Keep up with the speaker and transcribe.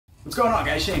What's going on,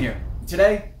 guys? Shane here.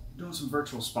 Today, I'm doing some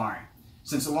virtual sparring.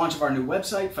 Since the launch of our new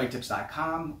website,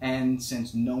 fightTIPS.com, and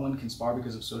since no one can spar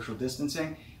because of social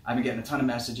distancing, I've been getting a ton of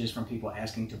messages from people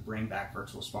asking to bring back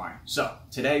virtual sparring. So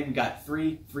today we got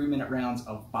three-minute rounds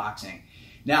of boxing.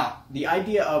 Now, the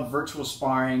idea of virtual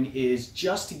sparring is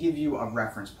just to give you a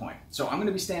reference point. So I'm going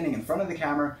to be standing in front of the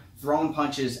camera, throwing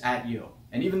punches at you.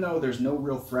 And even though there's no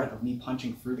real threat of me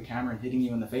punching through the camera and hitting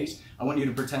you in the face, I want you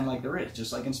to pretend like there is,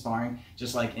 just like in sparring,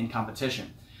 just like in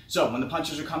competition. So when the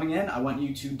punches are coming in, I want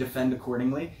you to defend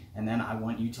accordingly, and then I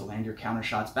want you to land your counter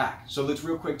shots back. So let's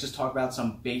real quick just talk about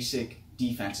some basic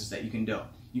defenses that you can do.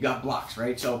 You got blocks,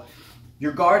 right? So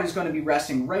your guard is going to be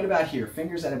resting right about here,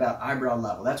 fingers at about eyebrow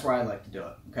level. That's where I like to do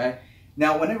it, okay?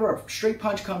 Now, whenever a straight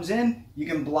punch comes in, you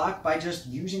can block by just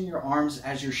using your arms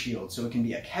as your shield. So it can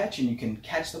be a catch, and you can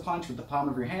catch the punch with the palm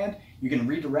of your hand. You can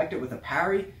redirect it with a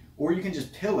parry, or you can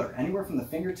just pillar. Anywhere from the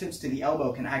fingertips to the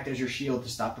elbow can act as your shield to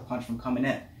stop the punch from coming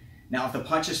in. Now, if the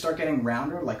punches start getting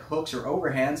rounder, like hooks or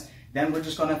overhands, then we're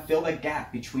just going to fill the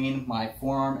gap between my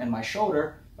forearm and my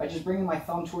shoulder by just bringing my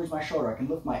thumb towards my shoulder. I can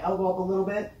lift my elbow up a little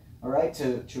bit, all right,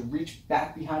 to reach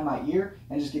back behind my ear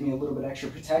and just give me a little bit extra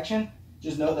protection.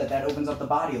 Just know that that opens up the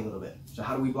body a little bit. So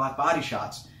how do we block body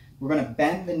shots? We're going to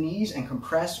bend the knees and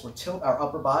compress or tilt our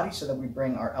upper body so that we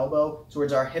bring our elbow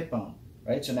towards our hip bone,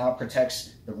 right? So now it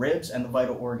protects the ribs and the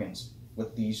vital organs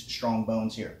with these strong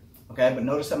bones here, okay? But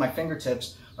notice that my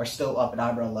fingertips are still up at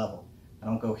eyebrow level. I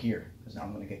don't go here because now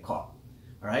I'm going to get caught,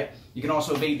 all right? You can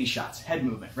also evade these shots, head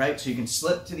movement, right? So you can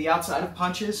slip to the outside of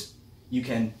punches. You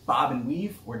can bob and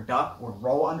weave or duck or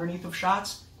roll underneath of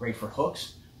shots. Great for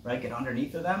hooks, right? Get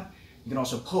underneath of them. You can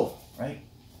also pull, right?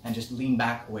 And just lean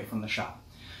back away from the shot.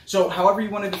 So however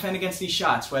you want to defend against these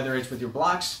shots, whether it's with your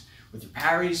blocks, with your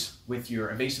parries, with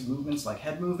your evasive movements like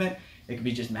head movement, it could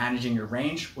be just managing your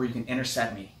range, or you can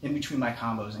intercept me in between my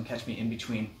combos and catch me in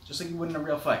between, just like you would in a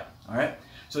real fight, all right?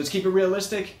 So let's keep it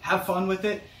realistic, have fun with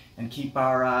it, and keep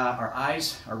our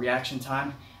eyes, our reaction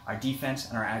time, our defense,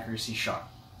 and our accuracy sharp.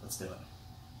 Let's do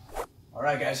it. All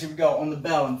right, guys, here we go. On the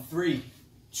bell in 3,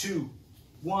 2,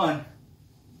 1.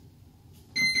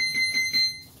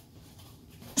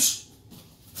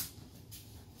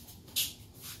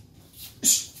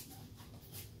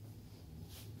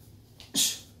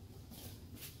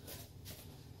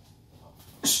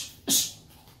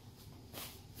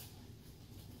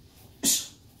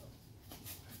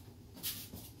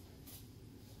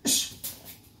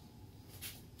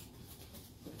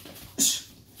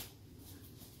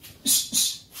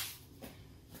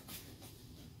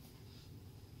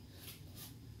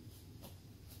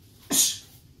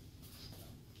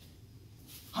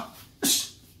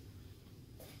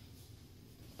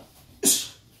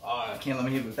 Can't let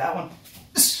me hit with that one.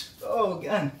 Oh,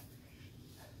 again.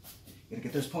 Gotta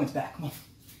get those points back. Come on.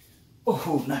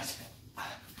 Oh, nice.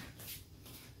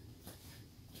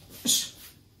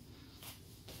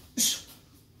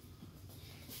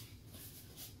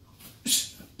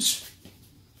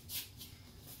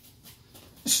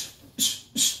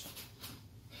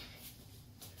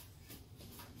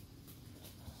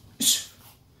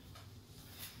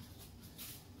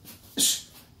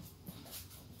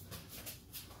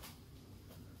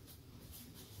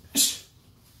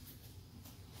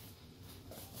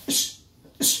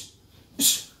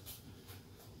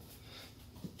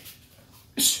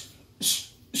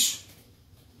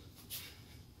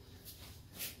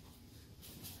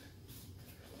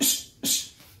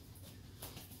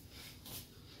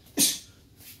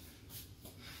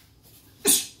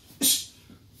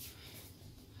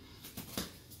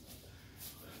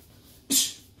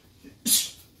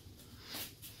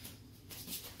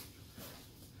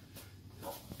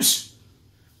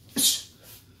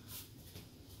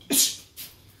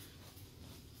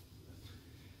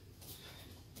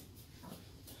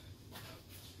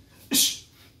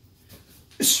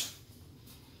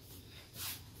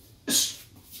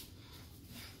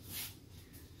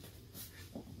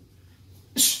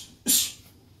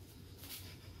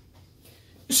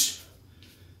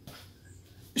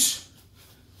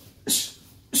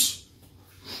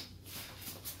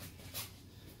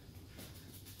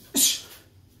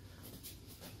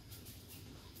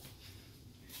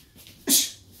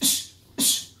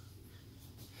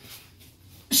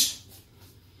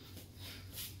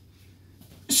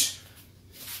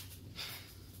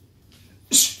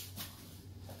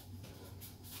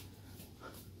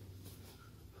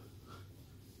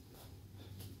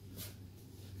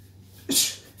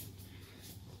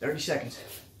 "30 seconds.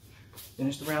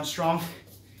 Finish the round strong.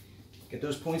 Get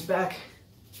those points back.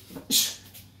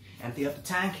 Empty up the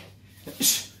tank.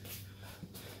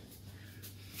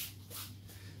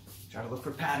 Try to look for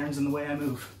patterns in the way I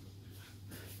move.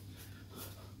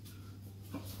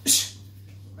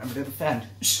 Remember to defend.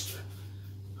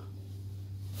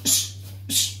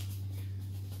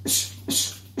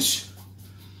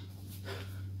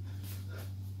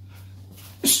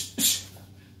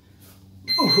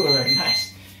 Ooh,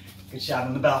 nice. Good shot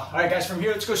on the bell. All right, guys, from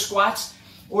here, let's go squats.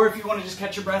 Or if you want to just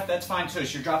catch your breath, that's fine too.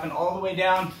 So you're dropping all the way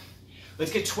down.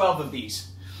 Let's get 12 of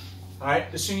these. All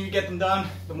right, the sooner you get them done,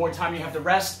 the more time you have to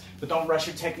rest, but don't rush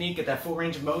your technique. Get that full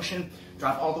range of motion.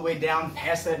 Drop all the way down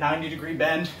past that 90-degree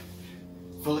bend.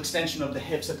 Full extension of the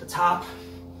hips at the top.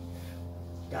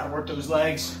 Gotta work those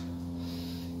legs.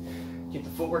 Keep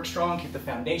the footwork strong, keep the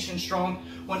foundation strong.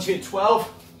 Once you hit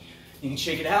 12, you can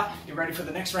shake it out, get ready for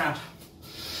the next round.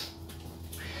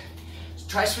 So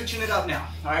try switching it up now.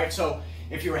 All right, so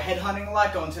if you were head hunting a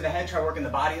lot, going to the head, try working the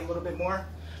body a little bit more.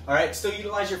 All right, still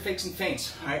utilize your fakes and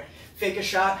feints. All right, fake a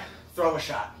shot, throw a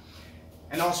shot.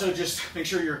 And also just make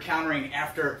sure you're countering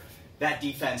after that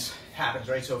defense happens,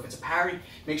 right? So if it's a parry,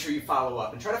 make sure you follow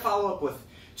up. And try to follow up with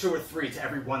 2 or 3 to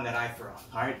every one that I throw.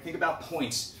 All right, think about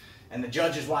points. And the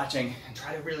judge is watching, and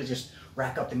try to really just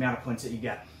rack up the amount of points that you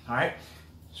get. All right,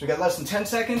 so we got less than 10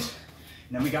 seconds,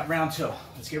 and then we got round 2.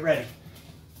 Let's get ready.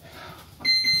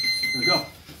 Here we go.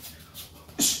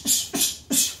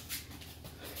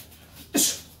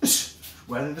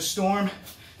 Weather the storm.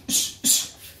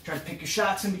 Try to pick your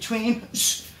shots in between.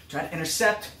 Try to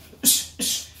intercept.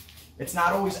 It's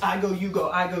not always I go, you go,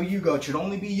 I go, you go. It should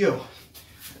only be you.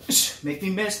 Make me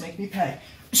miss, make me pay.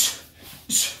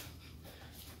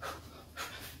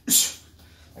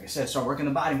 Like I said, start working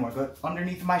the body more. Go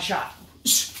underneath my shot.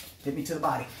 Hit me to the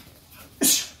body.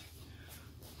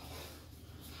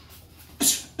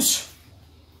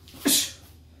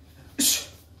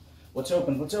 What's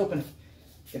open? What's open?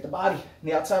 Get the body on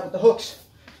the outside with the hooks.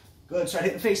 Good. Start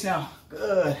hitting the face now.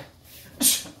 Good.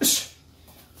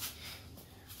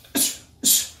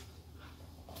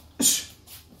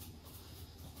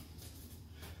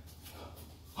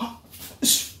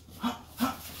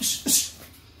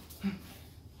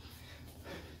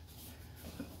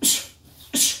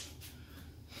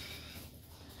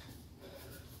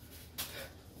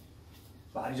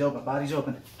 Body's open. Body's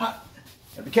open. Gotta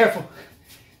be careful.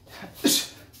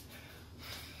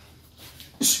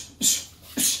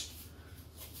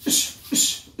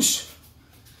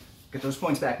 Get those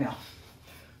points back now.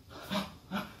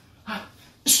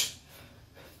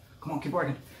 Come on, keep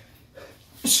working.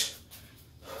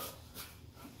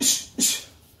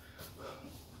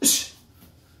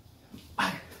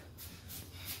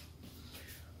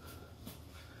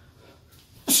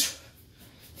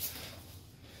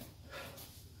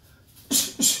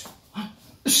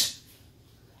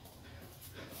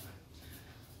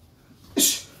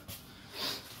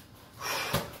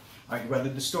 All right, you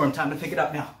weathered the storm. Time to pick it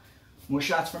up now. More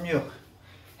shots from you.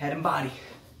 Head and body.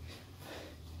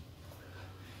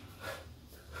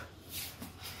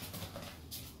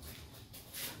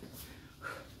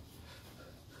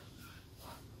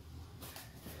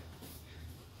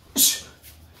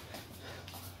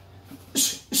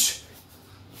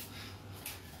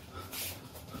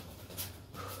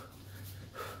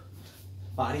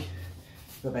 Body.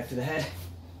 Go back to the head.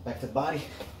 Back to the body.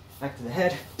 Back to the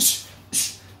head.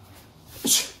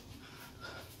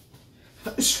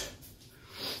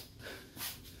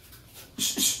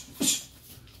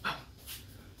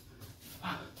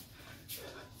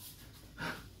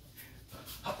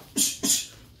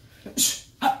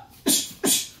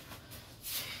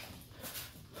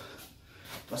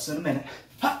 Less than a minute.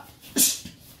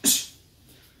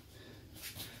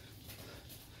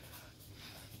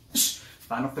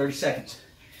 Final 30 seconds.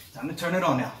 Time to turn it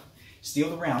on now. Steal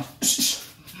the round.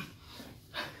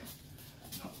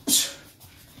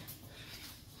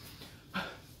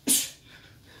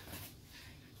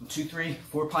 2, 3,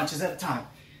 4 punches at a time.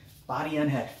 Body and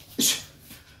head.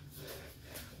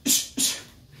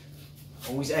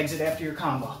 Always exit after your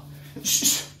combo.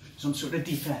 Some sort of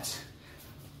defense.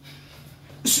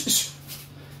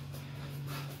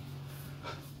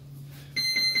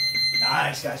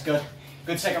 Nice, guys, good.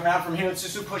 Good second round from here. Let's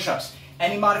just do push-ups.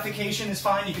 Any modification is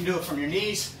fine. You can do it from your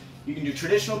knees. You can do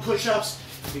traditional push-ups.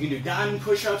 You can do diamond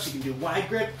push-ups. You can do wide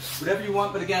grip. Whatever you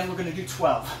want, but again, we're going to do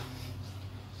 12.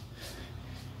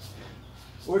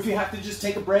 Or if you have to just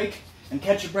take a break and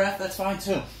catch your breath, that's fine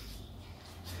too.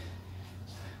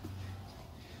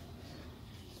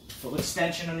 Full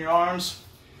extension on your arms.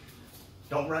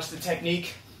 Don't rush the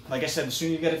technique. Like I said, the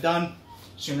sooner you get it done,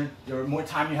 the more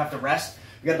time you have to rest.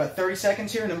 We got about 30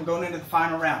 seconds here, and then we're going into the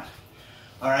final round.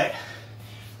 All right?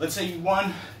 Let's say you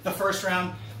won the first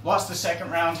round, lost the second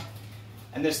round,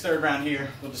 and this third round here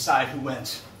will decide who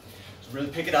wins. So really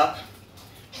pick it up.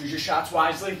 Choose your shots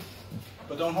wisely,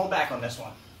 but don't hold back on this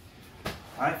one.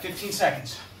 All right, 15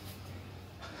 seconds.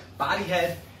 Body,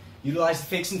 head, utilize the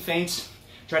fakes and feints.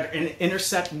 Try to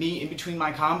intercept me in between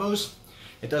my combos.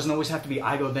 It doesn't always have to be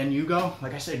I go, then you go.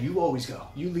 Like I said, you always go.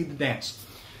 You lead the dance.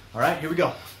 All right, here we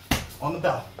go. On the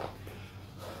bell.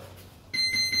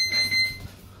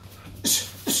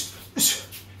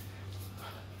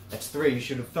 That's 3. You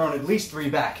should have thrown at least 3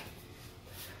 back.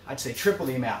 I'd say triple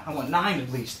the amount. I want 9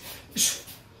 at least.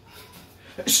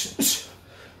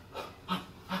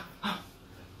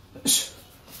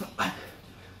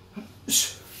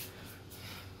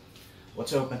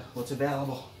 What's open? What's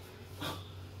available?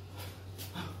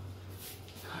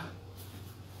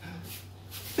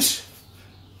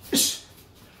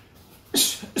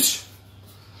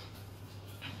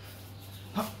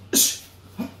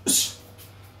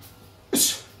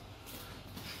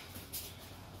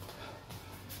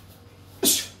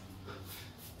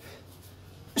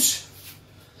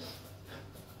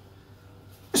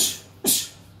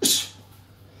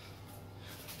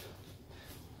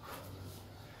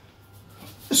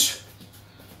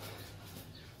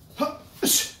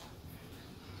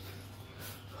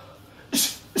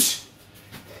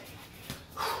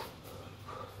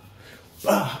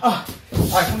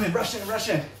 All right, come in, rush in, rush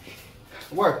in.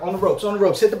 Work, on the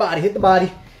ropes, hit the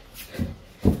body.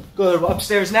 Go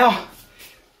upstairs now.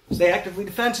 Stay actively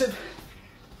defensive.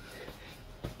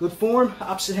 Good form,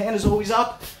 opposite hand is always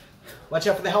up. Watch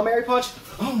out for the Hail Mary punch.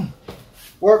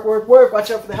 Work,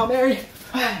 watch out for the Hail Mary.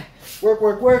 Work.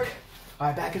 All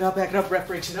right, back it up, ref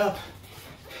breaks it up.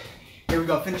 Here we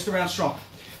go, finish the round strong.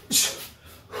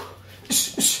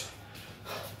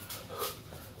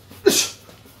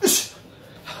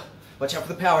 Watch out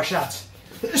for the power shots.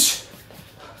 The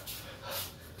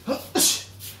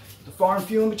far and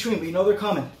few in between, but you know they're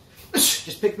coming.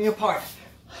 Just pick me apart.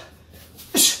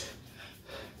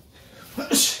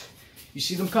 You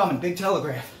see them coming, big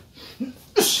telegraph.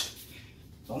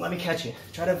 Don't let me catch you.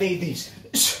 Try to evade these.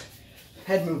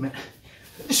 Head movement.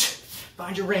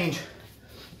 Find your range.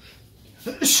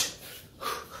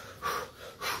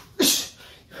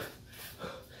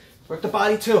 Work the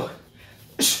body too.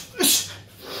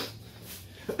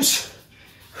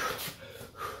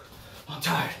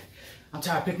 I'm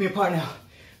tired. Pick me apart now.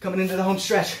 Coming into the home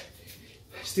stretch.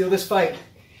 Steal this fight.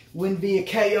 Win via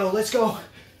KO. Let's go.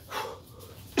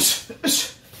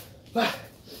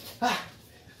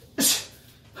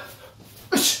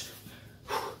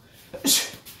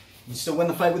 You still win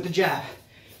the fight with the jab.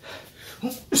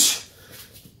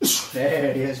 There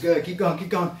it is. Good. Keep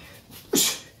going.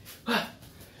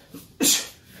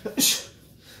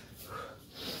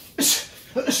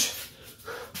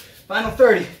 Final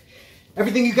 30.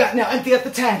 Everything you got now, empty out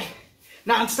the tank.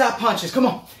 Non-stop punches, come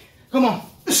on.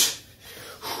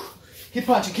 Keep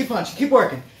punching, keep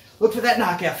working. Look for that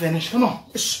knockout finish, come on.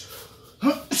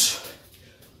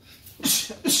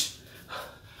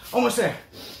 Almost there.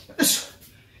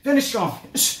 Finish strong.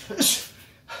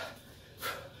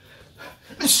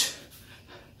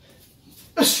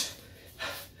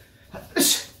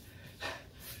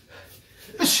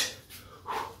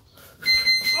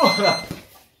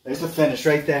 There's the finish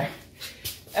right there.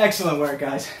 Excellent work,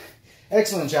 guys.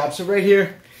 Excellent job. So right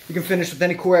here, you can finish with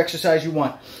any core exercise you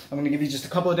want. I'm going to give you just a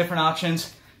couple of different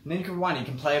options, and then you can rewind it. You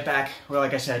can play it back, or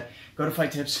like I said, go to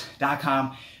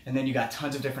fightTIPS.com, and then you got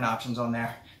tons of different options on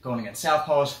there. Going against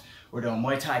southpaws, we're doing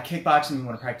Muay Thai kickboxing. You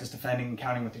want to practice defending and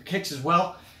countering with your kicks as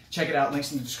well. Check it out,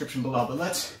 links in the description below. But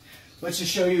let's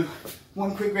just show you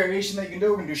one quick variation that you can do.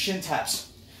 We're going to do shin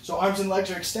taps. So arms and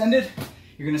legs are extended.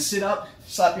 You're going to sit up,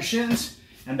 slap your shins,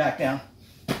 and back down.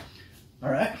 All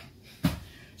right,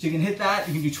 so you can hit that.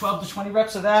 You can do 12 to 20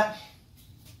 reps of that.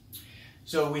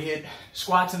 So we hit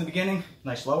squats in the beginning,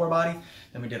 nice lower body.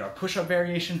 Then we did our push-up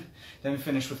variation. Then we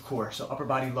finished with core. So upper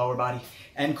body, lower body,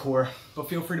 and core. But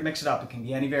feel free to mix it up. It can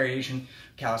be any variation,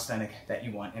 calisthenic, that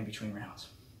you want in between rounds.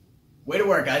 Way to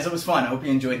work, guys. It was fun. I hope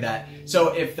you enjoyed that.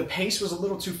 So if the pace was a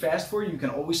little too fast for you, you can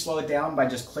always slow it down by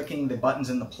just clicking the buttons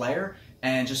in the player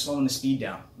and just slowing the speed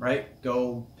down, right?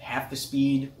 Go half the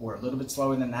speed or a little bit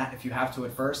slower than that if you have to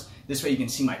at first. This way you can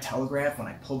see my telegraph when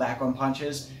I pull back on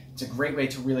punches. It's a great way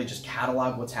to really just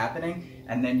catalog what's happening,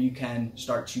 and then you can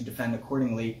start to defend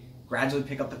accordingly. Gradually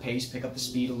pick up the pace, pick up the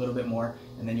speed a little bit more,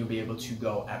 and then you'll be able to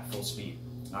go at full speed.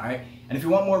 All right, and if you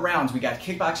want more rounds, we got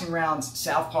kickboxing rounds,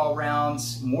 southpaw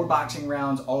rounds, more boxing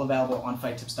rounds, all available on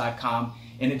fightTIPS.com,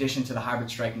 in addition to the hybrid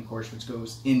striking course, which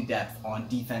goes in depth on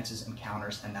defenses and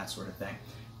counters and that sort of thing.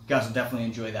 You guys will definitely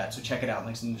enjoy that, so check it out.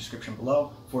 Links in the description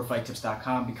below for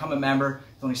fightTIPS.com. Become a member.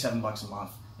 It's only $7 a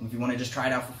month. And if you want to just try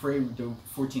it out for free, we do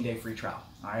a 14-day free trial.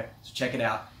 All right, so check it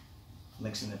out.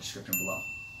 Links in the description below.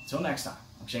 Until next time,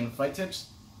 I'm Shane with Fight Tips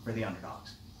for the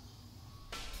underdogs.